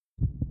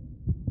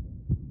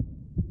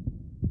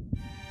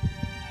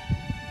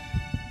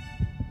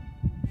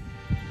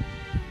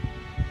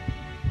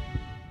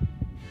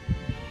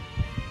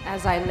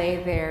As I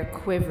lay there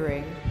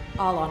quivering,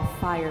 all on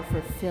fire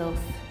for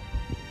filth,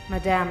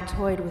 Madame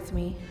toyed with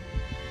me.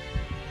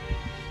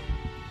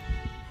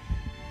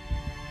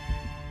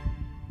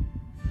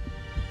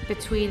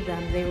 Between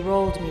them, they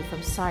rolled me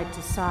from side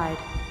to side,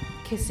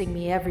 kissing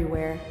me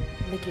everywhere,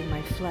 licking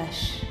my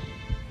flesh.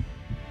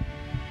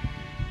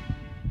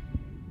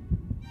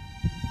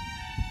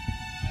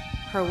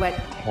 Her wet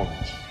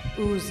cunt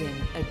oozing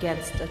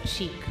against a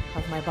cheek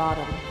of my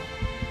bottom.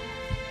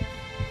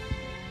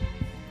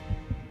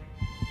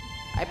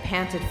 I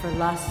panted for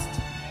lust.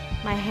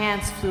 My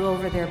hands flew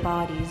over their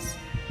bodies,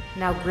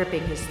 now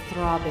gripping his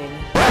throbbing.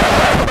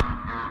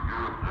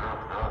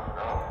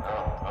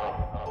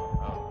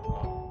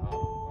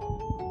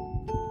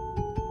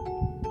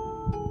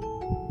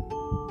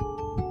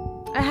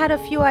 I had a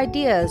few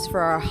ideas for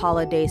our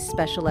holiday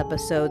special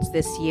episodes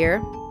this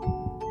year.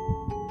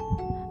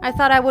 I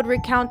thought I would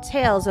recount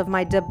tales of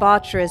my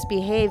debaucherous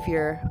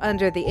behavior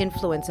under the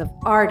influence of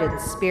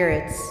ardent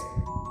spirits.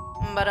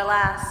 But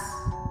alas,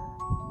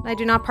 I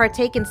do not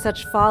partake in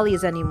such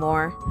follies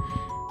anymore,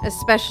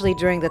 especially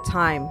during the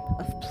time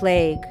of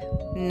plague.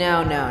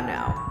 No.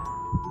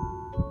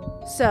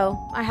 So,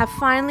 I have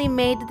finally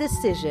made the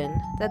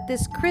decision that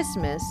this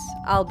Christmas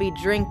I'll be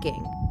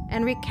drinking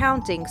and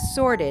recounting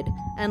sordid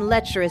and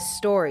lecherous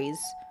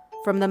stories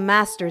from the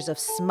masters of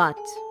smut.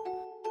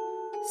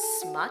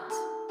 Smut?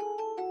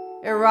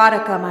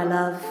 Erotica, my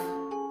love.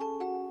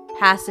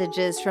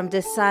 Passages from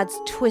de Sade's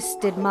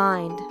twisted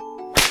mind.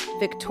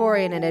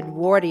 Victorian and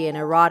Edwardian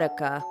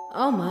erotica.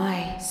 Oh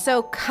my.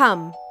 So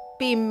come,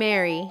 be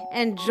merry,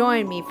 and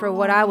join me for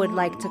what I would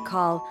like to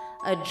call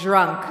a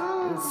drunk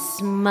and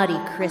smutty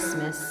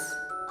Christmas.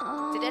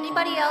 Did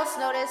anybody else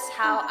notice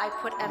how I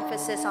put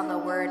emphasis on the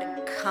word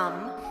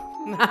come?